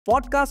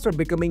Podcasts are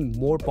becoming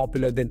more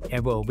popular than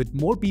ever, with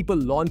more people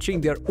launching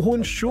their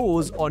own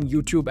shows on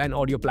YouTube and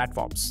audio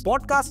platforms.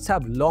 Podcasts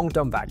have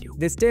long-term value.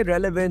 They stay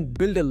relevant,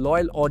 build a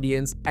loyal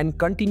audience, and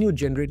continue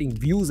generating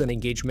views and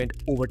engagement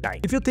over time.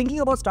 If you're thinking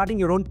about starting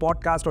your own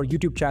podcast or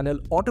YouTube channel,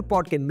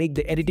 Autopod can make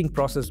the editing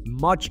process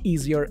much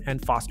easier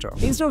and faster.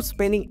 Instead of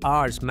spending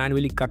hours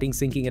manually cutting,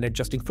 syncing, and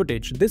adjusting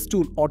footage, this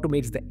tool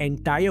automates the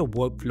entire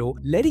workflow,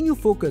 letting you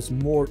focus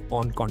more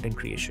on content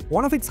creation.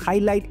 One of its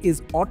highlights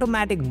is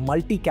automatic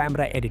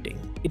multi-camera editing.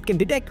 It can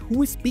detect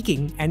who is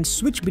speaking and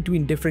switch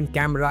between different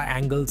camera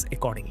angles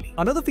accordingly.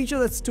 Another feature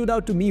that stood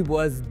out to me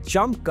was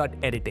jump cut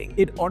editing.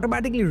 It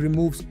automatically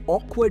removes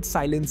awkward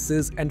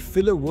silences and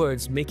filler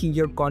words, making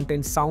your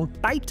content sound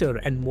tighter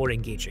and more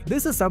engaging.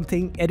 This is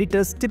something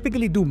editors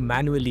typically do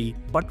manually,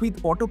 but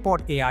with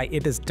Autopod AI,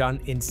 it is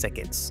done in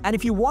seconds. And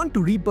if you want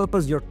to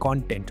repurpose your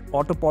content,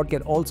 Autopod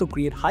can also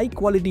create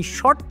high-quality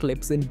short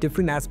clips in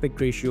different aspect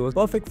ratios,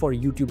 perfect for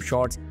YouTube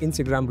Shorts,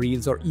 Instagram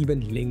Reels, or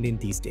even LinkedIn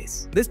these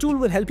days. This tool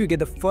will help you get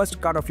the first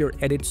cut of your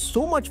edit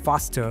so much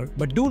faster,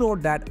 but do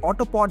note that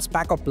Autopod's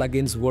pack of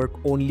plugins work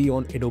only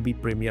on Adobe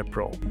Premiere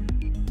Pro.